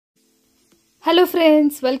Hello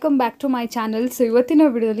friends, welcome back to my channel. So ಇವತ್ತಿನ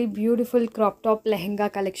ವಿಡಿಯೋದಲ್ಲಿ beautiful crop top lehenga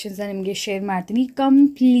collections ನಿಮಗೆ share ಮಾಡ್ತೀನಿ.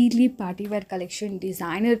 Completely party wear collection,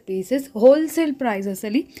 designer pieces wholesale prices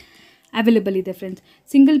ಅಲ್ಲಿ available ಇದೆ friends.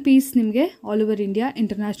 Single piece ನಿಮಗೆ all over India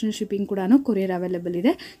international shipping ಕೂಡ courier available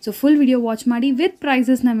ಇದೆ. So full video watch ಮಾಡಿ ವಿತ್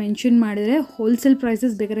ಪ್ರೈಸಸ್ನ ಮೆನ್ಷನ್ ಮಾಡಿದರೆ ಹೋಲ್ಸೇಲ್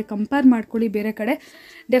ಪ್ರೈಸಸ್ ಬೇಕಾದ್ರೆ ಕಂಪೇರ್ ಮಾಡ್ಕೊಳ್ಳಿ ಬೇರೆ ಕಡೆ.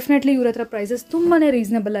 ಡೆಫಿನೆಟ್ಲಿ ಇವ್ರ ಹತ್ರ ಪ್ರೈಸಸ್ ತುಂಬಾ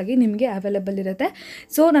ರೀಸನಬಲ್ ಆಗಿ ನಿಮಗೆ ಅವೈಲೇಬಲ್ ಇರುತ್ತೆ.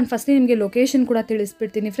 ಸೊ ನಾನು ಫಸ್ಟೇ ನಿಮಗೆ ಲೊಕೇಶನ್ ಕೂಡ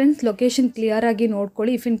ತಿಳಿಸ್ಬಿಡ್ತೀನಿ ಫ್ರೆಂಡ್ಸ್. ಲೊಕೇಶನ್ ಕ್ಲಿಯರ್ ಆಗಿ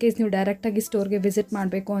ನೋಡ್ಕೊಳ್ಳಿ. ಇಫ್ ಇನ್ ಕೇಸ್ ನೀವು ಡೈರೆಕ್ಟಾಗಿ ಸ್ಟೋರ್ಗೆ ವಿಸಿಟ್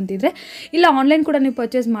ಮಾಡಬೇಕು ಅಂತಿದ್ರೆ, ಇಲ್ಲ ಆನ್ಲೈನ್ ಕೂಡ ನೀವು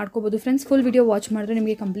ಪರ್ಚೇಸ್ ಮಾಡ್ಕೋಬೋದು ಫ್ರೆಂಡ್ಸ್. ಫುಲ್ ವಿಡಿಯೋ ವಾಚ್ ಮಾಡಿದ್ರೆ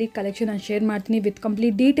ನಿಮಗೆ ಕಂಪ್ಲೀಟ್ ಕಲೆಕ್ಷನ್ ನಾನು ಶೇರ್ ಮಾಡ್ತೀನಿ ವಿತ್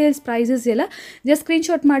ಕಂಪ್ಲೀಟ್ ಡೀಟೇಲ್ಸ್, ಪ್ರೈಸಸ್ ಎಲ್ಲ ಜಸ್ಟ್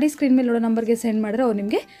ಸ್ಕ್ರೀನ್ಶಾಟ್ ಮಾಡಿ ಸ್ಕ್ರೀನ್ ಮೇಲೆ ನೋಡೋ ನಂಬರ್ಗೆ ಸೆಂಡ್ ಮಾಡಿದ್ರೆ ಅವ್ರು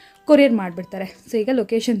ನಿಮಗೆ ಕೊರಿಯರ್ ಮಾಡಿಬಿಡ್ತಾರೆ. ಸೊ ಈಗ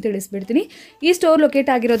ಲೊಕೇಶನ್ ತಿಳಿಸ್ಬಿಡ್ತೀನಿ. ಈ ಸ್ಟೋರ್ ಲೊಕೇಟ್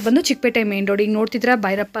ಆಗಿರೋದು ಬಂದು ಚಿಕ್ಕಪೇಟೆ ಮೇನ್ ರೋಡ್. ಈಗ ನೋಡ್ತಿದ್ರೆ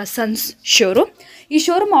ಭೈರಪ್ಪ ಸನ್ಸ್ ಶೋರೂಮ್. ಈ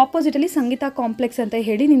ಶೋರೂಮ್ ಆಪೋಸಿಟಲ್ಲಿ ಸಂಗೀತಾ ಕಾಂಪ್ಲೆಕ್ಸ್ ಅಂತ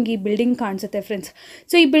ಹೇಳಿ ನಿಮ್ಗೆ ಈ ಬಿಲ್ಡಿಂಗ್ ಕಾಣಿಸುತ್ತೆ ಫ್ರೆಂಡ್ಸ್.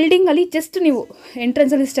 ಸೊ ಈ ಬಿಲ್ಡಿಂಗಲ್ಲಿ ಜಸ್ಟ್ ನೀವು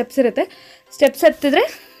ಎಂಟ್ರೆನ್ಸಲ್ಲಿ ಸ್ಟೆಪ್ಸ್ ಇರುತ್ತೆ. ಸ್ಟೆಪ್ಸ್ ಹತ್ತಿದ್ರೆ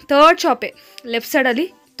ಥರ್ಡ್ ಶಾಪೇ, ಲೆಫ್ಟ್ ಸೈಡಲ್ಲಿ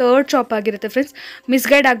ಥರ್ಡ್ ಶಾಪ್ ಆಗಿರುತ್ತೆ ಫ್ರೆಂಡ್ಸ್.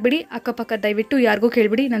 ಮಿಸ್ಗೈಡ್ ಆಗಿಬಿಡಿ, ಅಕ್ಕಪಕ್ಕ ದಯವಿಟ್ಟು ಯಾರಿಗೂ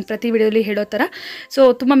ಕೇಳಿಬಿಡಿ, ನಾನು ಪ್ರತಿ ವಿಡಿಯೋದಲ್ಲಿ ಹೇಳೋ ಥರ. ಸೊ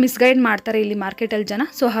ತುಂಬ ಮಿಸ್ಗೈಡ್ ಮಾಡ್ತಾರೆ ಇಲ್ಲಿ ಮಾರ್ಕೆಟಲ್ಲಿ ಜನ.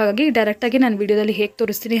 ಸೊ ಹಾಗಾಗಿ ಡೈರೆಕ್ಟಾಗಿ ನಾನು ವಿಡಿಯೋದಲ್ಲಿ ಹೇಗೆ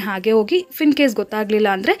ತೋರಿಸ್ತೀನಿ ಹಾಗೆ ಹೋಗಿ. ಇಫ್ ಇನ್ ಕೇಸ್ ಗೊತ್ತಾಗಲಿಲ್ಲ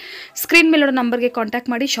ಅಂದರೆ ಸ್ಕ್ರೀನ್ ಮೇಲಿರೋ ನಂಬರ್ಗೆ ಕಾಂಟ್ಯಾಕ್ಟ್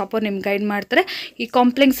ಮಾಡಿ, ಶಾಪರ್ ನಿಮ್ಗೆ ಗೈಡ್ ಮಾಡ್ತಾರೆ. ಈ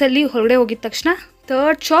ಕಾಂಪ್ಲೆಕ್ಸಲ್ಲಿ ಹೊರಗಡೆ ಹೋಗಿದ ತಕ್ಷಣ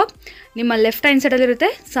ಥರ್ಡ್ ಶಾಪ್ ನಿಮ್ಮ left hand ಸೈಡಲ್ಲಿರುತ್ತೆ,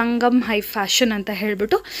 Sangam high fashion ಅಂತ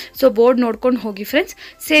ಹೇಳಿಬಿಟ್ಟು. ಸೊ ಬೋರ್ಡ್ ನೋಡ್ಕೊಂಡು ಹೋಗಿ ಫ್ರೆಂಡ್ಸ್.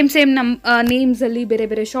 ಸೇಮ್ ನಮ್ಮ ನೇಮ್ಸಲ್ಲಿ ಬೇರೆ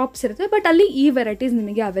ಬೇರೆ ಶಾಪ್ಸ್ ಇರುತ್ತೆ, ಬಟ್ ಅಲ್ಲಿ ಈ ವೆರೈಟೀಸ್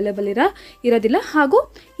ನಿಮಗೆ ಅವೈಲೇಬಲ್ ಇರೋದಿಲ್ಲ, ಹಾಗೂ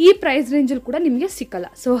ಈ ಪ್ರೈಸ್ ರೇಂಜಲ್ಲಿ ಕೂಡ ನಿಮಗೆ ಸಿಕ್ಕಲ್ಲ.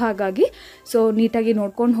 ಸೊ ಹಾಗಾಗಿ ನೀಟಾಗಿ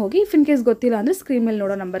ನೋಡ್ಕೊಂಡು ಹೋಗಿ. ಇಫ್ ಇನ್ ಕೇಸ್ ಗೊತ್ತಿಲ್ಲ ಅಂದರೆ ಸ್ಕ್ರೀನ್ ಮೇಲೆ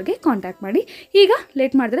ನೋಡೋ ನಂಬರ್ಗೆ ಕಾಂಟ್ಯಾಕ್ಟ್ ಮಾಡಿ. ಈಗ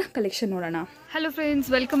ಲೇಟ್ ಮಾಡಿದ್ರೆ ಕಲೆಕ್ಷನ್ ನೋಡೋಣ. Hello friends,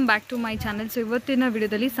 welcome back to my channel. So ಇವತ್ತಿನ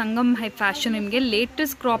ವಿಡಿಯೋದಲ್ಲಿ ಸಂಗಮ್ ಹೈ ಫ್ಯಾಷನ್ ನಿಮಗೆ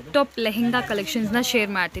latest crop top lehenga ಕಲೆಕ್ಷನ್ಸ್ನ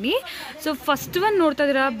share ಮಾಡ್ತೀನಿ. ಸೊ ಫಸ್ಟ್ ಒನ್ ನೋಡ್ತಾ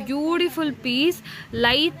ಇದ್ದೀರಾ, ಬ್ಯೂಟಿಫುಲ್ ಪೀಸ್,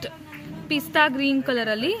 ಲೈಟ್ ಪಿಸ್ತಾ ಗ್ರೀನ್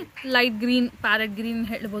ಕಲರಲ್ಲಿ, ಲೈಟ್ ಗ್ರೀನ್, ಪ್ಯಾರೆಟ್ ಗ್ರೀನ್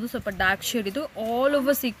ಹೇಳ್ಬೋದು, ಸ್ವಲ್ಪ ಡಾರ್ಕ್ ಶೇಡ್. ಇದು all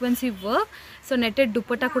over ಸೀಕ್ವೆನ್ಸಿ work. So netted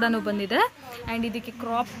ದುಪ್ಪಟ್ಟ ಕೂಡ ಬಂದಿದೆ. ಆ್ಯಂಡ್ ಇದಕ್ಕೆ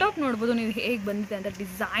ಕ್ರಾಪ್ ಟಾಪ್ ನೋಡ್ಬೋದು ನೀವು ಹೇಗೆ ಬಂದಿದೆ ಅಂತ.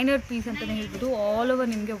 ಡಿಸೈನರ್ ಪೀಸ್ ಅಂತಲೇ ಹೇಳ್ಬೋದು. ಆಲ್ ಓವರ್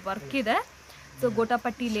ನಿಮಗೆ ವರ್ಕ್ ಇದೆ. So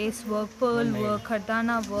gota patti lace work, pearl work, ಖರ್ದಾನ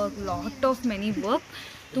work, lot of many work.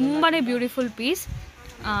 ತುಂಬಾ ಬ್ಯೂಟಿಫುಲ್ ಪೀಸ್.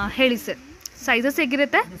 ಹೇಳಿ ಸರ್, ಸೈಜಸ್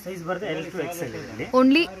ಹೇಗಿರುತ್ತೆ?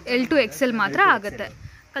 ಓನ್ಲಿ L to XL ಮಾತ್ರ ಆಗುತ್ತೆ.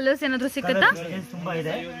 ಕಲರ್ಸ್ ಏನಾದರೂ ಸಿಕ್ಕತ್ತಾ?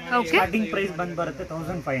 ಓಕೆ,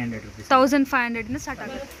 1500 ಇಂದ ಸ್ಟಾರ್ಟ್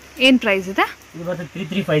ಆಗುತ್ತೆ. ಏನು ಪ್ರೈಸ್ ಇದೆ?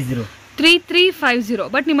 3350.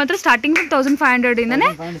 ಬಟ್ ನಿಮ್ಮ ಹತ್ರ ಸ್ಟಾರ್ಟಿಂಗ್ 1500 ಇಂದನೇ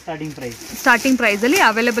ಸ್ಟಾರ್ಟಿಂಗ್ ಪ್ರೈಸಲ್ಲಿ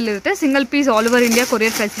ಅವೈಲೇಬಲ್ ಇರುತ್ತೆ. Single piece all over India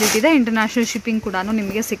courier facility ಇದೆ. ಇಂಟರ್ನ್ಯಾಷನಲ್ ಶಿಪ್ಪಿಂಗ್ ಕೂಡ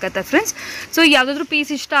ನಿಮಗೆ ಸಿಕ್ಕತ್ತೆ ಫ್ರೆಂಡ್ಸ್. ಸೊ ಯಾವುದಾದ್ರೂ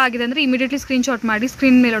ಪೀಸ್ ಇಷ್ಟ ಆಗಿದೆ ಅಂದರೆ ಇಮಿಡಿಯೇಟ್ಲಿ ಸ್ಕ್ರೀನ್ಶಾಟ್ ಮಾಡಿ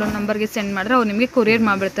ಸ್ಕ್ರೀನ್ ಮೇಲೆ ನಂಬರ್ಗೆ ಸೆಂಡ್ ಮಾಡಿದ್ರೆ ಅವ್ರು ನಿಮಗೆ ಕೊರಿಯರ್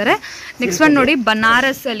ಮಾಡಿಬಿಡ್ತಾರೆ. ನೆಕ್ಸ್ಟ್ ಒನ್ ನೋಡಿ,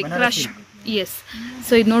 ಬನಾರಸ್ ಅಲ್ಲಿ ಕ್ರಶ್. ಎಸ್,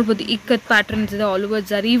 ಸೊ ಇದು ನೋಡ್ಬೋದು, ಇಕ್ಕತ್ ಪ್ಯಾಟ್ರನ್ಸ್ ಇದೆ, ಆಲ್ ಓವರ್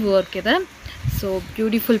ಜರಿ ವರ್ಕ್ ಇದೆ. So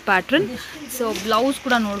beautiful pattern. So blouse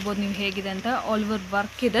ಕೂಡ ನೋಡ್ಬೋದು ನೀವು ಹೇಗಿದೆ ಅಂತ, ಆಲ್ ಓವರ್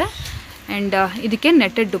ವರ್ಕ್ ಇದೆ. ಆ್ಯಂಡ್ ಇದಕ್ಕೆ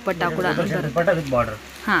ನೆಟ್ಟೆಡ್ ದುಪ್ಪಟ್ಟ ಕೂಡ ಬರುತ್ತೆ.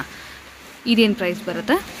 ಹಾಂ, ಇದೇನು ಪ್ರೈಸ್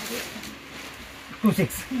ಬರುತ್ತೆ?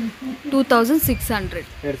 2600.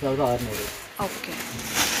 ಓಕೆ,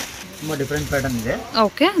 ತುಂಬಾ ಡಿಫರೆಂಟ್ ಪ್ಯಾಟರ್ನ್ ಇದೆ.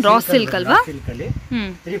 ಓಕೆ, ರಾ ಸಿಲ್ಕ್ ಅಲ್ವಾ?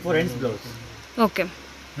 ಓಕೆ,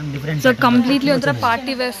 ಸೊ ಕಂಪ್ಲೀಟ್ಲಿ ಒಂಥರ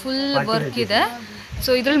ಪಾರ್ಟಿ ವೇರ್ ಫುಲ್ ವರ್ಕ್ ಇದೆ.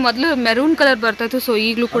 ಸೊ ಇದ್ರಲ್ಲಿ ಮೊದಲು ಮೆರೂನ್ ಕಲರ್ ಬರ್ತಾ ಇತ್ತು, ಸೊ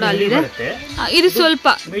ಈಗಲೂ ಕೂಡ ಅಲ್ಲಿದೆ. ಇದು ಸ್ವಲ್ಪ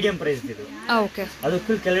ಮೀಡಿಯಂ ಪ್ರೈಸ್ ಇದೆ. ಓಕೆ, ಅದು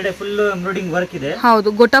ಫುಲ್ ಕೆಳಗಡೆ ಫುಲ್ ಎಂಬ್ರಾಯ್ಡಿಂಗ್ ವರ್ಕ್ ಇದೆ. ಹೌದು,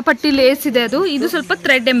 ಗೋಟಾಪಟ್ಟಿ ಲೇಸ್ ಇದೆ. ಇದು ಸ್ವಲ್ಪ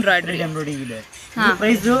ಥ್ರೆಡ್ ಎಂಬ್ರಾಯ್ಡರಿ ಇದೆ.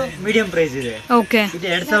 ಪ್ರೈಸ್ ಮೀಡಿಯಂ ಪ್ರೈಸ್ ಇದೆ. ಓಕೆ, ಇದು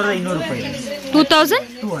 2200 ರೂಪಾಯಿ.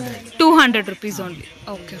 2200 ರೂಪೀಸ್ ಓನ್ಲಿ.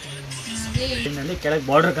 ಓಕೆ, ಇದರಲ್ಲಿ ಕೆಳಗೆ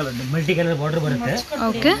border colour, multi colour border ಬರುತ್ತೆ.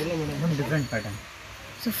 ಓಕೆ, ಒಂದು ಡಿಫರೆಂಟ್ ಪ್ಯಾಟರ್ನ್.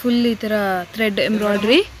 ಸೊ ಫುಲ್ ಈ ಥರ thread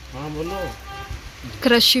embroidery,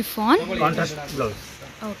 crush chiffon, contrast blouse.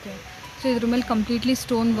 Okay, so ಇದ್ರ ಮೇಲೆ ಕಂಪ್ಲೀಟ್ಲಿ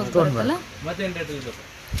ಸ್ಟೋನ್ ವರ್ಕ್ ಬರುತ್ತಲ್ಲ,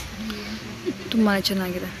 ತುಂಬಾ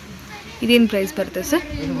ಚೆನ್ನಾಗಿದೆ. ಇದೇನು ಪ್ರೈಸ್ ಬರುತ್ತೆ ಸರ್?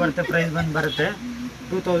 ಇದು ಬರುತ್ತೆ, ಪ್ರೈಸ್ ಬರುತ್ತೆ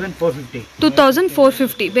 2450.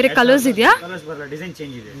 2450. ಬೇರೆ ಕಲರ್ಸ್ ಇದೆಯಾ? ಕಲರ್ಸ್ ಬರಲ್ಲ, ಡಿಸೈನ್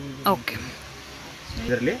ಚೇಂಜ್ ಇದೆ. ಓಕೆ,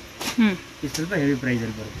 ಇದರಲ್ಲಿ ಇದು ಸ್ವಲ್ಪ ಹೆವಿ ಪ್ರೈಸ್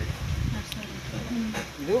ಅಲ್ಲಿ ಬರುತ್ತೆ.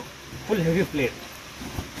 ಇದು ಫುಲ್ ಹೆವಿ ಪ್ಲೇಟ್.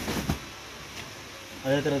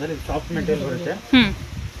 ಅದೇ ತರದಲ್ಲಿ ಸಾಫ್ಟ್ ಮೆಟೀರಿಯಲ್ ಬರುತ್ತೆ.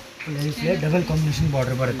 Full heavy plate, double combination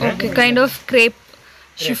border ಬರುತ್ತೆ. Okay, kind of crepe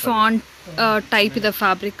chiffon type ಇದೆ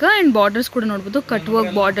ಫ್ಯಾಬ್ರಿಕ್. ಆ್ಯಂಡ್ ಬಾರ್ಡರ್ಸ್ ಕೂಡ ನೋಡ್ಬೋದು, cut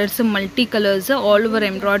work borders, multi colours, all over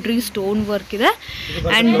embroidery, stone work ಇದೆ.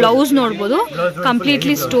 ಆ್ಯಂಡ್ ಬ್ಲೌಸ್ ನೋಡ್ಬೋದು,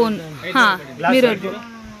 completely stone. ಹಾಂ, mirror.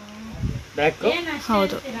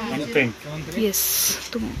 ಹೌದು, S,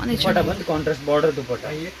 ತುಂಬಾ ಚೆನ್ನಾಗಿ. ಕಾಂಟ್ರಾಸ್ಟ್ ಬಾರ್ಡರ್ ದುಪ್ಪಟ್ಟ.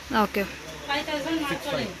 ಓಕೆ,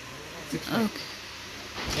 ಓಕೆ,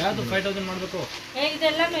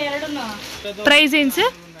 ಪ್ರೈಸ್ ಏನು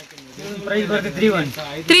ಸರ್? ಪ್ರೈಸ್ ಬರುತ್ತೆ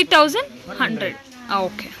 3100.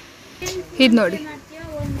 ಓಕೆ, ಇದು ನೋಡಿ,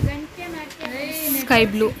 sky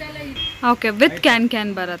blue. Okay, with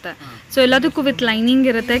can ಬರುತ್ತೆ. ಸೊ ಎಲ್ಲದಕ್ಕೂ ವಿತ್ ಲೈನಿಂಗ್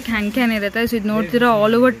ಇರುತ್ತೆ, ಕ್ಯಾನ್ ಇರುತ್ತೆ. ಸೊ ಇದು ನೋಡ್ತೀರಾ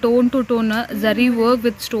all over tone to tone ಜರಿ ವರ್ಕ್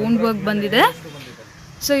ವಿತ್ ಸ್ಟೋನ್ ವರ್ಕ್ ಬಂದಿದೆ.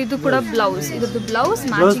 ಸೊ ಇದು ಕೂಡ ಬ್ಲೌಸ್, ಇದ್ರದ್ದು blouse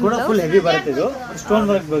matching blouse full heavy ಬರುತ್ತೆ. ಇದು ಸ್ಟೋನ್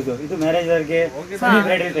ವರ್ಕ್ ಬ್ಲೌಸ್. ಇದು ಮ್ಯಾರೇಜ್ ಗೆ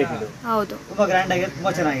ಬ್ರೈಡಲ್ ಟೈಪ್ ಇದು. ಹೌದು, ತುಂಬಾ ಗ್ರ್ಯಾಂಡ್ ಆಗಿದೆ,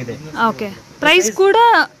 ತುಂಬಾ ಚೆನ್ನಾಗಿದೆ. ಓಕೆ. ಪ್ರೈಸ್ ಕೂಡ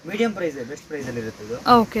ಮೀಡಿಯಂ ಪ್ರೈಸ್, ಬೆಸ್ಟ್ ಪ್ರೈಸ್ ಅಲ್ಲಿ ಇರುತ್ತೆ ಇದು.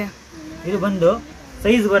 ಓಕೆ. ಇದು ಬಂದು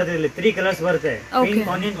ಸೈಜ್ ಬರುತ್ತೆ, ಇಲ್ಲಿ 3 ಕಲರ್ಸ್ ಬರುತ್ತೆ. Pink,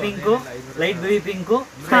 onion pink, light baby pink,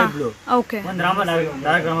 sky blue, okay. ಒಂದು Rama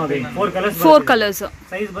dark Rama green, 4 colours.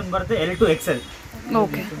 Size ಬಂದು ಬರುತ್ತೆ L to XL.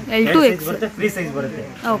 Okay, L to XL ಬರುತ್ತೆ. ಫ್ರೀ ಸೈಜ್ ಬರುತ್ತೆ.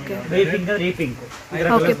 ಓಕೆ. ಬೇಬಿ ಪಿಂಕ್ ಅಂದ್ರೆ ಈ ಪಿಂಕ್.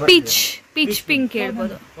 ಓಕೆ, ಪೀಚ್ ಪಿಂಕ್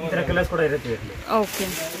ಹೇಳ್ಬೋದು. ಈ ತರ ಕಲರ್ಸ್ ಕೂಡ ಇರುತ್ತೆ ಇಲ್ಲಿ. ಓಕೆ.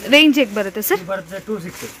 ರೇಂಜ್ ಹೇಗೆ ಬರುತ್ತೆ ಸರ್? ಬರುತ್ತೆ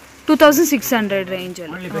 2600 ರೇಂಜ್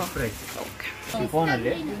ಅಲ್ಲಿ. Only best price. Okay. Phone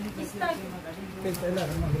ಅಲ್ಲಿ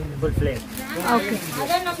full flame. Okay.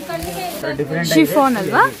 Different chiffon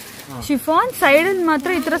ಅಲ್ವಾ? ಶಿಫಾನ್ ಸೈಡ್ ಅಲ್ಲಿ ಮಾತ್ರ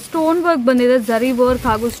ಈ ತರ ಸ್ಟೋನ್ ವರ್ಕ್ ಬಂದಿದೆ, ಜರಿ ವರ್ಕ್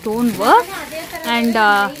ಹಾಗೂ ಸ್ಟೋನ್ ವರ್ಕ್. ಅಂಡ್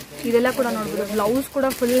ಇದೆಲ್ಲ ಕೂಡ ನೋಡ್ಬೋದು. ಬ್ಲೌಸ್ ಕೂಡ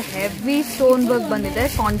ಫುಲ್ ಹೆವಿ ಸ್ಟೋನ್ ವರ್ಕ್ ಬಂದಿದೆ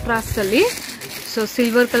ಕಾಂಟ್ರಾಸ್ಟ್ ಅಲ್ಲಿ. ಸೊ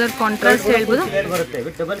ಸಿಲ್ವರ್ ಕಲರ್ ಕಾಂಟ್ರಾಸ್ಟ್ ಹೇಳ್ಬೋದು. ಬರುತ್ತೆ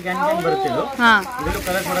ವಿತ್ ಡಬಲ್ ಕ್ಯಾನ್ ಬರುತ್ತೆ ಇದು. ಹಾ, ಇದರಲ್ಲೂ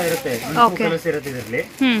ಕಲರ್ ಕೂಡ ಇರುತ್ತೆ. ಓಕೆ. ಕಲರ್ಸ್ ಇರುತ್ತೆ ಇದರಲ್ಲಿ.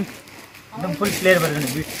 एकदम फुल क्लियर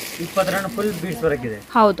बರುತ್ತೆ. ಇಪ್ಪತ್ತರನ್ನು full beads ಬರಕಿದೆ.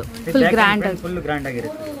 ಹೌದು, ಫುಲ್ ಗ್ರ್ಯಾಂಡ್ ಆಗಿ, ಫುಲ್ ಗ್ರ್ಯಾಂಡ್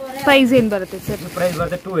ಆಗಿರುತ್ತೆ. ಪ್ರೈಸ್ ಏನು ಬರುತ್ತೆ ಸರ್? ಪ್ರೈಸ್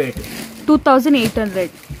ಬರುತ್ತೆ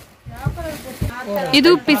 2800.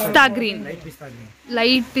 ಇದು ಪಿಸ್ತಾ ಗ್ರೀನ್,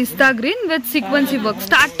 ಲೈಟ್ ಪಿಸ್ತಾ ಗ್ರೀನ್ ವಿತ್ ಸೀಕ್ವೆನ್ಸಿ ವರ್ಕ್.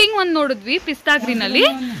 ಸ್ಟಾರ್ಟಿಂಗ್ ಒಂದು ನೋಡಿದ್ವಿ ಪಿಸ್ತಾ ಗ್ರೀನ್ ಅಲ್ಲಿ,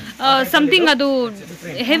 ಸಮಥಿಂಗ್ ಅದು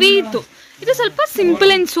ಹೆವಿ ಇತ್ತು. ಇದು ಸ್ವಲ್ಪ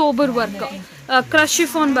simple and sober work, crush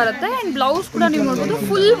chiffon ಬರುತ್ತೆ. ಅಂಡ್ ಬ್ಲೌಸ್ ಕೂಡ ನೀವು ನೋಡಬಹುದು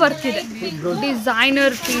ಫುಲ್ ವರ್ಕ್ ಇದೆ,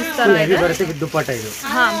 ಡಿಸೈನರ್ ಪೀಸ್ ತರ ಇದೆ.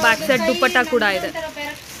 ಹಾ, ಬ್ಯಾಕ್ ಸೈಡ್ ದುಪಟ್ಟ ಕೂಡ ಇದೆ.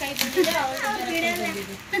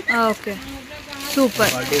 ಓಕೆ,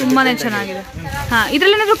 ಸೂಪರ್, ತುಂಬಾನೇ ಚೆನ್ನಾಗಿದೆ. ಹಾ,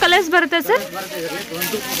 ಇದ್ರಲ್ಲಿ ಏನಾದ್ರು ಕಲರ್ಸ್ ಬರುತ್ತೆ ಸರ್?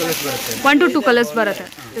 1 to 2 ಕಲರ್ಸ್ ಬರುತ್ತೆ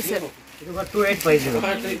sir.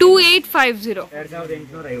 2850.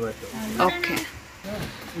 Okay.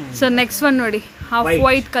 So next one ನೋಡಿ, ಹಾಫ್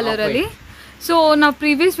ವೈಟ್ ಕಲರ್ ಅಲ್ಲಿ. ಸೊ ನಾವು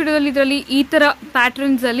ಪ್ರೀವಿಯಸ್ ವಿಡಿಯೋದಲ್ಲಿ ಇದರಲ್ಲಿ ಈ ತರ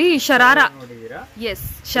ಪ್ಯಾಟರ್ನ್ಸ್ ಅಲ್ಲಿ ಶರಾರಾ, ಎಸ್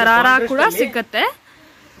ಶರಾರಾ ಕೂಡ ಸಿಕ್ಕತ್ತೆ.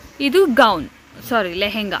 ಇದು ಗೌನ್, ಸಾರಿ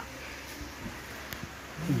ಲೆಹೆಂಗಾ.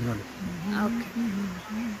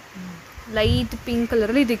 ಲೈಟ್ ಪಿಂಕ್ ಕಲರ್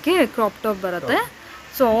ಅಲ್ಲಿ ಇದಕ್ಕೆ ಕ್ರಾಪ್ ಟಾಪ್ ಬರುತ್ತೆ.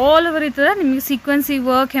 ಸೊ ಆಲ್ ಓವರ್ ಈ ತರ ನಿಮಗೆ ಸೀಕ್ವೆನ್ಸಿ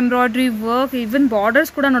work, embroidery work, even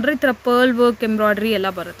borders ಕೂಡ ನೋಡ್ರಿ ಈ ತರ ಪರ್ಲ್ ವರ್ಕ್, ಎಂಬ್ರಾಯ್ಡ್ರಿ ಎಲ್ಲ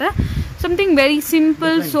ಬರುತ್ತೆ. Something very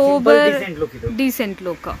simple, sober, decent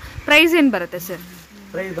look. Price ಏನು ಬರುತ್ತೆ ಸರ್?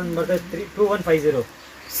 ಪ್ರೈಸ್ ಬಂದು ಬರುತ್ತೆ 2150.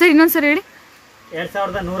 ಸರ್ ಇನ್ನೊಂದ್ಸರಿ ಹೇಳಿ.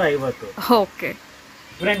 2150. ಓಕೆ.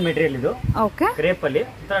 ಡಿಫರೆಂಟ್ ಮೆಟೀರಿಯಲ್ ಇದು. ಓಕೆ. ಕ್ರೇಪ್ ಅಲ್ಲಿ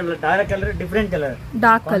dark colour, different colour,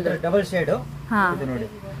 dark colour, double shade. ಹಾ, ಇದು ನೋಡಿ.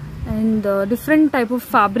 And different type of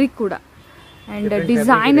fabric ಕೂಡ. ಅಂಡ್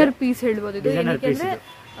ಡಿಸೈನರ್ ಪೀಸ್ ಹೇಳ್ಬೋದು ಇದು. ಏನಕ್ಕೆ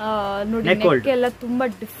ನೋಡಿ, ನೆಕ್ ಎಲ್ಲ ತುಂಬಾ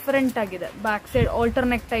ಡಿಫರೆಂಟ್ ಆಗಿದೆ. ಬ್ಯಾಕ್ ಸೈಡ್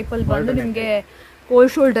ಆಲ್ಟರ್ನೆಕ್ ಟೈಪ್ ಅಲ್ಲಿ ಬಂದು ನಿಮಗೆ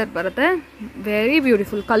ಕೋಲ್ಡ್ ಶೋಲ್ಡರ್ ಬರುತ್ತೆ. Very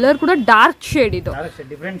beautiful. ಕಲರ್ ಕೂಡ ಡಾರ್ಕ್ ಶೇಡ್ ಇದು.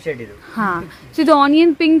 ಡಿಫರೆಂಟ್ ಶೇಡ್ ಇದು. ಹಾ, ಸೊ ಇದು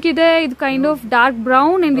ಆನಿಯನ್ ಪಿಂಕ್ ಇದೆ, ಇದು kind of dark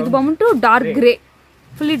brown, and ಇದು ಬಂದ್ಬಿಟ್ಟು dark grey.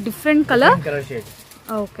 Fully different colour.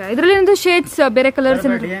 Okay. ಇದರಲ್ಲಿ ಏನಾದ್ರು ಶೇಡ್ಸ್ ಬೇರೆ ಕಲರ್ಸ್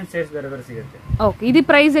ಸಿಗುತ್ತೆ. ಓಕೆ. ಇದು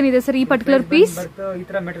ಪ್ರೈಸ್ ಏನಿದೆ ಸರ್ ಈ ಪರ್ಟಿಕ್ಯುಲರ್ ಪೀಸ್? ಈ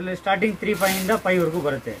ತರ ಮೆಟೀರಿಯಲ್ ಸ್ಟಾರ್ಟಿಂಗ್ 3.5 ಇಂದ 5 ವರೆಗೂ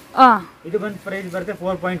ಬರುತ್ತೆ. ಇದು ಬಂದು ಪ್ರೈಸ್ ಬರುತ್ತೆ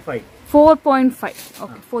 4.5. 4.5.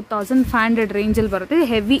 ಓಕೆ, 4500 ರೇಂಜ್ ಅಲ್ಲಿ ಬರುತ್ತೆ.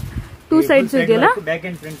 ಹೆವಿ ಟೂ ಸೈಡ್ಸ್ ಇದೆಯಲ್ಲ, ಬ್ಯಾಕ್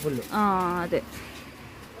ಅಂಡ್ ಫ್ರಂಟ್ ಫುಲ್. ಅದೇ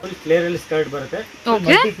ಫುಲ್ ಫ್ಲೇರ್ ಅಲ್ಲಿ ಸ್ಕರ್ಟ್ ಬರುತ್ತೆ.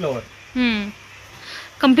 ಓಕೆ. ಫ್ಲವರ್.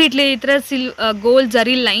 ಕಂಪ್ಲೀಟ್ಲಿ ಈ ತರ ಗೋಲ್ಡ್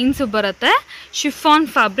ಜರಿ ಲೈನ್ಸ್ ಬರುತ್ತೆ. Chiffon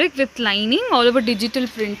fabric with lining, all over digital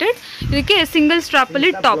printed. ಇದಕ್ಕೆ ಸಿಂಗಲ್ ಸ್ಟ್ರಾಪ್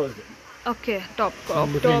ಅಲ್ಲಿ ಟಾಪ್. ಓಕೆ, ಟಾಪ್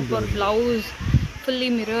ಟಾಪ್ और ಬ್ಲೌಸ್ ಫುಲ್ಲಿ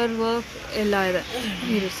ಮಿರರ್ ವರ್ಕ್ ಎಲ್ಲ ಇದೆ.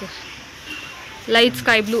 ಇರಿ ಸರ್, ಲೈಟ್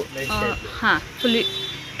ಸ್ಕೈ ಬ್ಲೂ. ಹಾ, fully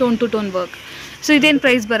tone to tone work. So ಇದೇನು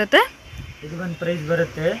ಪ್ರೈಸ್ ಬರುತ್ತೆ? ಇದು ಒಂದು ಪ್ರೈಸ್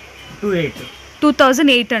ಬರುತ್ತೆ 2800.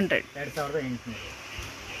 2800.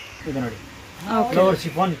 ಇದು ನೋಡಿ, flower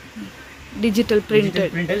chiffon digital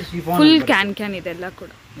printed, full can ಇದೆಲ್ಲ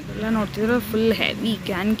ಕೂಡ. ಇದೆಲ್ಲ ನೋಡ್ತಿದ್ರೆ ಫುಲ್ ಹೆವಿ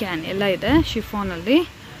ಕ್ಯಾನ್ ಎಲ್ಲ ಇದೆ ಶಿಫಾನ್ ಅಲ್ಲಿ.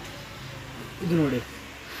 ಇದು ನೋಡಿ,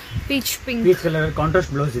 peach pink colour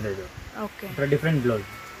contrast blouse ಇದೆ ಇದು. Okay. Different blouse,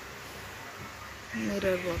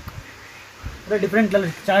 mirror work, different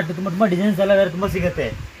colour chart, ತುಂಬಾ ಡಿಸೈನ್ಸ್ ಎಲ್ಲ ತುಂಬಾ ಸಿಗುತ್ತೆ.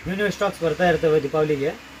 ನ್ಯೂ ಸ್ಟಾಕ್ಸ್ ಬರ್ತಾ ಇರ್ತವೆ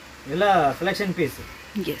ದೀಪಾವಳಿಗೆ, ಎಲ್ಲ ಸೆಲೆಕ್ಷನ್ ಪೀಸ್.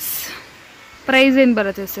 ಎಸ್. ಪ್ರೈಸ್ ಏನು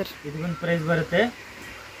ಬರುತ್ತೆ ಸರ್? ಇದು ಒಂದು ಪ್ರೈಸ್ ಬರುತ್ತೆ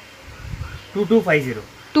 2250.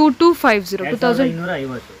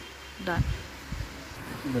 2250. Done.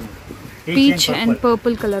 Peach and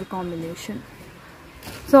purple colour combination.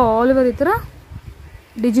 So all over ಈ ಥರ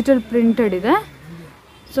ಡಿಜಿಟಲ್ ಪ್ರಿಂಟೆಡ್ ಇದೆ.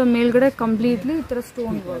 ಸೊ ಮೇಲ್ಗಡೆ ಕಂಪ್ಲೀಟ್ಲಿ ಈ ಥರ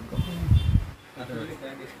stone work.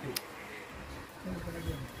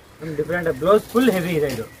 Different blouse full heavy ಇದೆ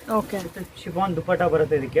ಇದು. ಓಕೆ. ಶಿಫಾನ್ ದುಪಟ್ಟ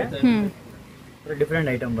ಬರುತ್ತೆ ಇದಕ್ಕೆ. ಡಿಫರೆಂಟ್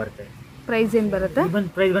ಐಟಮ್ ಬರುತ್ತೆ. ಪ್ರೈಸ್ ಏನು ಬರುತ್ತೆ?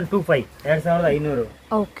 Price 2500.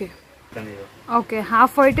 Okay. Okay,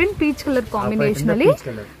 half white and peach colour combination ಅಲ್ಲಿ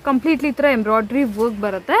ಕಂಪ್ಲೀಟ್ಲಿ ಈ ಥರ ಎಂಬ್ರಾಯ್ಡ್ರಿ ವರ್ಕ್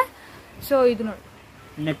ಬರುತ್ತೆ. ಸೊ ಇದು ನೋಡಿ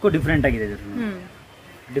ನೆಕ್ ಡಿಫರೆಂಟ್ ಆಗಿದೆ ಇದು.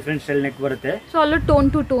 ಡಿಫರೆಂಟ್ ಸ್ಟೈಲ್ ನೆಕ್ ಬರುತ್ತೆ. ಸೊ ಅಲ್ಲ ಟೋನ್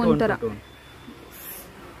ಟು ಟೋನ್ ತರ.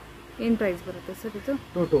 ಏನು ಪ್ರೈಸ್ ಬರುತ್ತೆ ಸರ್ ಇದು?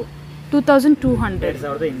 2200.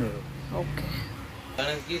 2200. ಓಕೆ.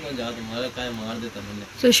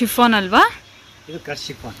 ಸೊ ಶಿಫಾನ್ ಅಲ್ವಾ? ಇದು crush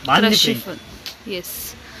chiffon. Crush chiffon. S,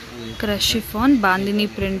 crush chiffon bandhani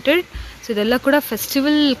printed. So ಇದೆಲ್ಲ ಕೂಡ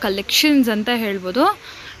ಫೆಸ್ಟಿವಲ್ ಕಲೆಕ್ಷನ್ಸ್ ಅಂತ ಹೇಳ್ಬೋದು.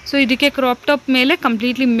 ಸೊ ಇದಕ್ಕೆ ಕ್ರಾಪ್ ಟಾಪ್ ಮೇಲೆ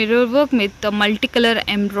completely mirror work with multi colour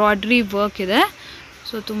embroidery work ಇದೆ.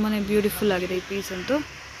 ಸೊ ತುಂಬಾ ಬ್ಯೂಟಿಫುಲ್ ಆಗಿದೆ ಈ ಪೀಸ್ ಅಂತೂ.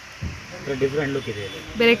 ಡಿಫರೆಂಟ್ ಲುಕ್ ಇದೆ.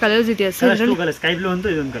 ಬೇರೆ ಕಲರ್ಸ್ ಇದೆಯಾ ಸರ್? ಸ್ಕೈ ಬ್ಲೂ ಅಂತ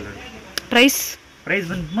ಇದೊಂದು ಕಲರ್. ಪ್ರೈಸ್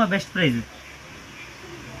ಬಂದು ತುಂಬಾ best price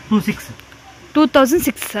 2600.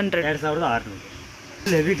 2600.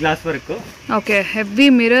 Heavy glass work. Okay, heavy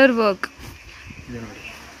mirror work. ಇದು ನೋಡಿ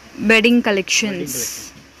bedding collections.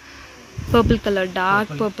 Purple colour,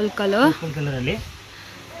 dark purple colour ಅಲ್ಲಿ.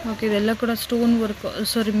 ಓಕೆ, ಇದೆಲ್ಲ ಕೂಡ ಸ್ಟೋನ್ ವರ್ಕ್,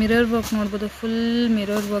 ಸಾರಿ ಮಿರರ್ ವರ್ಕ್ ನೋಡ್ಬೋದು. ಫುಲ್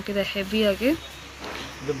ಮಿರರ್ ವರ್ಕ್ ಇದೆ ಹೆವಿ ಆಗಿ.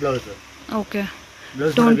 ಇದು blouse. Okay,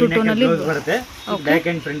 tone to tone ಅಲ್ಲಿ ಬರುತ್ತೆ. ಬ್ಯಾಕ್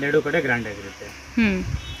ಅಂಡ್ ಫ್ರಂಟ್ ಎರಡು ಕಡೆ ಗ್ರ್ಯಾಂಡ್ ಆಗಿರುತ್ತೆ.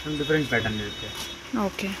 ಒಂದು ಡಿಫರೆಂಟ್ ಪ್ಯಾಟರ್ನ್ ಇರುತ್ತೆ.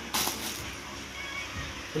 Okay,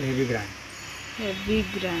 full heavy grand.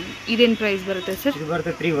 ಇದೇನು ಪ್ರೈಸ್ ಬರುತ್ತೆ ಸರ್? ಇದು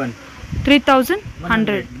ಬರುತ್ತೆ 3100.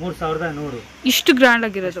 3100. ಇಷ್ಟು ಗ್ರ್ಯಾಂಡ್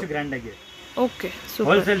ಆಗಿರೋದು. Okay,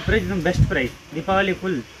 wholesale price, best price. Deepavali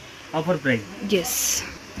full offer price. S.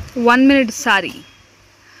 1 minute ಸಾರಿ,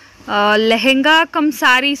 ಲೆಹೆಂಗಾ ಕಮ್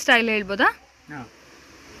ಸಾರಿ ಸ್ಟೈಲ್ ಹೇಳ್ಬೋದಾ?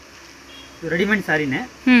 ರೆಡಿಮೇಡ್ ಸಾರಿನೇ.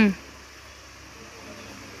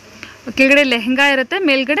 ಕೆಳಗಡೆ ಲೆಹೆಂಗಾ ಇರುತ್ತೆ,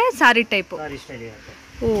 ಮೇಲ್ಗಡೆ ಸಾರಿ ಟೈಪ್. ಸಾರಿ ಸ್ಟೈಲ್ ಇರುತ್ತೆ.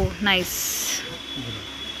 ಓ ನೈಸ್.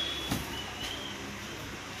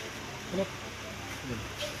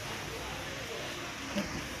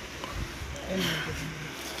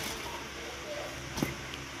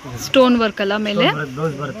 ಸ್ಟೋನ್ ವರ್ಕ್ ಅಲ್ಲ ಮೇಲೆ,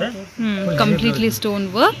 completely stone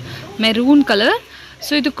work, maroon colour.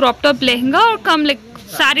 So ಇದು crop top lehenga come like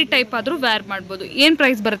ಸಾರಿ ಟೈಪ್ ಆದ್ರೂ ವೇರ್ ಮಾಡ್ಬೋದು. ಏನ್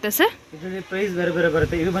ಪ್ರೈಸ್ ಬರುತ್ತೆ ಸರ್? ಇದರಲ್ಲಿ ಪ್ರೈಸ್ ಬೇರೆ ಬೇರೆ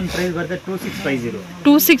ಬರುತ್ತೆ. ಇದು ಬಂದು ಪ್ರೈಸ್ ಬರುತ್ತೆ 2650.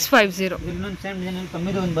 2650. ಇನ್ನೊಂದು ಸೇಮ್ ಡಿಸೈನ್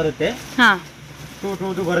ಕಮ್ಮಿದು ಒಂದು ಬರುತ್ತೆ. ಹಾ,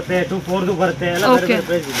 22 ಬರುತ್ತೆ, 24 ಬರುತ್ತೆ, ಎಲ್ಲ ಬೇರೆ ಬೇರೆ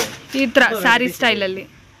ಪ್ರೈಸ್ ಇದೆ. ಈ ತರ ಸಾರಿ ಸ್ಟೈಲ್ ಅಲ್ಲಿ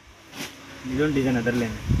ಇದೊಂದು ಡಿಸೈನ್ ಅದರಲ್ಲೇ.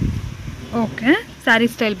 ಓಕೆ, ಸಾರಿ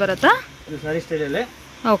ಸ್ಟೈಲ್ ಬರುತ್ತಾ? ಇದು ಸಾರಿ ಸ್ಟೈಲ್ ಅಲ್ಲೇ.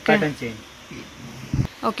 Okay, pattern change.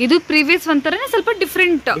 ಓಕೆ, ಇದು ಪ್ರೀವಿಯಸ್ ಒಂಥರನೇ ಸ್ವಲ್ಪ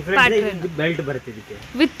ಡಿಫರೆಂಟ್ ಪ್ಯಾಟರ್ನ್. ಬೆಲ್ಟ್ ಬರುತ್ತೆ ಇದಕ್ಕೆ,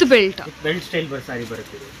 ವಿತ್ ಬೆಲ್ಟ್ ಸ್ಟೈಲ್ ಸಾರಿ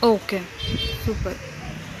ಬರುತ್ತೆ. Okay, super.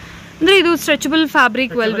 ಅಂದ್ರೆ ಇದು ಸ್ಟ್ರೆಚಬಲ್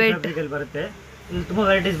ಫ್ಯಾಬ್ರಿಕ್, ವೆಲ್ವೆಟ್ ಬರುತ್ತೆ. ಇಲ್ಲಿ ತುಂಬಾ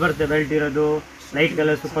ವೆರೈಟೀಸ್ ಬರುತ್ತೆ. ಬೆಲ್ಟ್ ಇರೋದು, ಲೈಟ್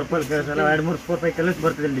ಕಲರ್ಸ್, ಪರ್ಪಲ್ ಕಲರ್ಸ್ ಎಲ್ಲ 2 3 4 5 ಕಲರ್ಸ್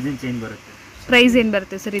ಬರ್ತದೆ. ಡಿಸೈನ್ ಚೇಂಜ್ ಬರುತ್ತೆ. ಪ್ರೈಸ್ ಏನು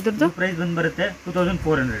ಬರುತ್ತೆ ಸರ್ ಇದ್ರದ್ದು? ಪ್ರೈಸ್ ಬಂದು ಬರುತ್ತೆ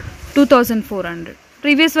 2400. 2400.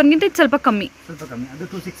 ಪ್ರೀವಿಯಸ್ ಒನ್ಗಿಂತ ಇದು ಸ್ವಲ್ಪ ಕಮ್ಮಿ. ಸ್ವಲ್ಪ ಕಮ್ಮಿ. ಅದು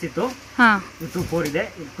 26 ಇತ್ತು. ಹಾ, 24 ಇದೆ.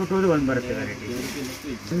 22 ಒಂದು ಬರುತ್ತೆ variety.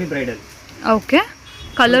 Semi bridal. Okay,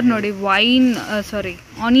 colour ನೋಡಿ, ವೈನ್ ಸಾರಿ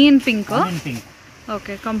ಆನಿಯನ್ ಪಿಂಕ್.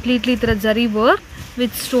 ಓಕೆ, ಕಂಪ್ಲೀಟ್ಲಿ ಈ ಥರ ಜರಿ ವರ್ಕ್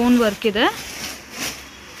ವಿತ್ ಸ್ಟೋನ್ ವರ್ಕ್ ಇದೆ.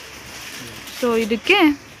 ಸೊ ಇದಕ್ಕೆ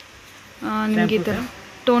ನಿಮಗೆ ಈ ಥರ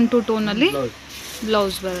ಟೋನ್ ಟು ಟೋನಲ್ಲಿ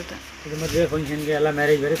ಬ್ಲೌಸ್ ಬರುತ್ತೆ. ಇದು ಮದುವೆ ಫಂಕ್ಷನ್ಗೆ ಎಲ್ಲ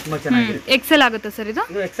ಮ್ಯಾರೇಜ್ ಬೇರೆ ತುಂಬಾ ಚೆನ್ನಾಗಿರುತ್ತೆ. ಎಕ್ಸೆಲ್ ಆಗುತ್ತೆ ಸರ್ ಇದು?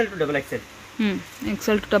 Excel to double XL.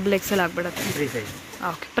 Excel to double XL ಆಗಿಬಿಡುತ್ತೆ. Free size.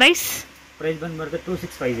 ಓಕೆ, ಪ್ರೈಸ್ ಬಂದು ಬರುತ್ತೆ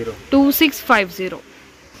 2650. 2650.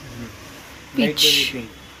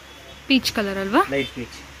 ಪೀಚ್ ಕಲರ್ ಅಲ್ವಾ? Light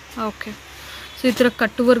peach. ಓಕೆ, ಸೊ ಈ ಥರ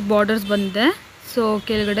ಕಟ್ ವರ್ಕ್ ಬಾರ್ಡರ್ಸ್ ಬಂದಿದೆ. ಸೊ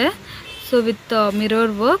ಕೆಳಗಡೆ so with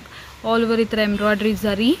mirror work all over ಈ ಥರ ಎಂಬ್ರಾಯ್ಡ್ರಿ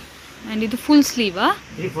ಜರಿ. ಆ್ಯಂಡ್ ಇದು ಫುಲ್ ಸ್ಲೀವಾ?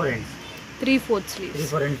 3/4 ಸ್ಲೀವ್.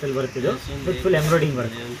 3/4 ಅಲ್ಲಿ ಬರುತ್ತೆ. ಇದು ಫುಲ್ ಎಂಬ್ರಾಯ್ಡಿಂಗ್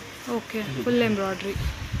ಬರುತ್ತೆ. Okay, full embroidery,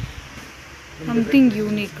 something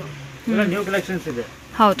unique. ಎಲ್ಲ ನ್ಯೂ ಕಲೆಕ್ಷನ್ಸ್ ಇದೆ.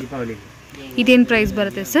 ಹೌದು. ದೀಪಾವಳಿಗೆ ಇದೇನು ಪ್ರೈಸ್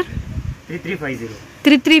ಬರುತ್ತೆ ಸರ್? 3350.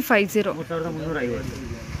 3350.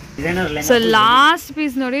 ಸೊ ಲಾಸ್ಟ್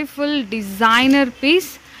ಪೀಸ್ ನೋಡಿ, full designer piece,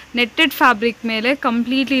 netted fabric ಮೇಲೆ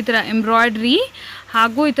ಕಂಪ್ಲೀಟ್ಲಿ ಈ ಥರ ಎಂಬ್ರಾಯ್ಡ್ರಿ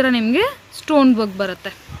ಹಾಗೂ ಈ ಥರ ನಿಮಗೆ ಸ್ಟೋನ್ ವರ್ಕ್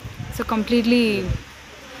ಬರುತ್ತೆ. So completely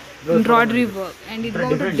embroidery work and ಇದು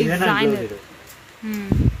designer.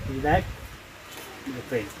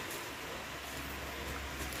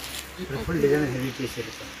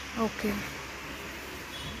 Okay,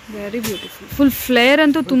 very beautiful. Full flare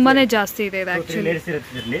ಅಂತೂ ತುಂಬಾನೇ ಜಾಸ್ತಿ ಇದೆ ಇದು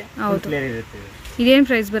ಆ್ಯಕ್ಚುಲಿ. ಹೌದು. ಇದೇನು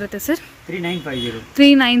ಪ್ರೈಸ್ ಬರುತ್ತೆ ಸರ್?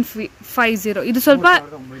 3950. ಇದು ಸ್ವಲ್ಪ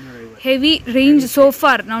ಹೆವಿ ರೇಂಜ್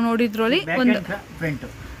ಸೋಫಾರ್ ನಾವು ನೋಡಿದ್ರಲ್ಲಿ ಒಂದು.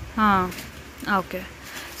 ಹಾಂ, ಓಕೆ.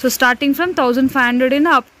 ಸೊ ಸ್ಟಾರ್ಟಿಂಗ್ ಫ್ರಮ್ 1500 ಇಂದ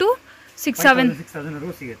ಅಪ್ ಟು 6,000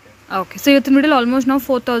 ಸಿಗುತ್ತೆ. ಓಕೆ, ಸೊ ಇವತ್ತಿನ ವಿಡಿಯೋಲಿ ಆಲ್ಮೋಸ್ಟ್ ನಾವು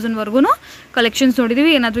 4000ವರೆಗೂ ಕಲೆಕ್ಷನ್ಸ್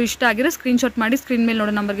ನೋಡಿದ್ದೀವಿ. ಏನಾದರೂ ಇಷ್ಟ ಆಗಿರೋ ಸ್ಕ್ರೀನ್ಶಾಟ್ ಮಾಡಿ ಸ್ಕ್ರೀನ್ ಮೇಲೆ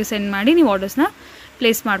ನೋಡೋ ನಂಬರ್ಗೆ ಸೆಂಡ್ ಮಾಡಿ ನೀವು ಆರ್ಡರ್ಸ್ನ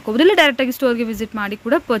ಪ್ಲೇಸ್ ಮಾಡ್ಕೋಬೋದು. ಇಲ್ಲ ಡೈರೆಕ್ಟಾಗಿ ಸ್ಟೋರ್ಗೆ ವಿಸಿಟ್ ಮಾಡಿ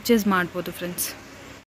ಕೂಡ ಪರ್ಚೇಸ್ ಮಾಡ್ಬೋದು ಫ್ರೆಂಡ್ಸ್.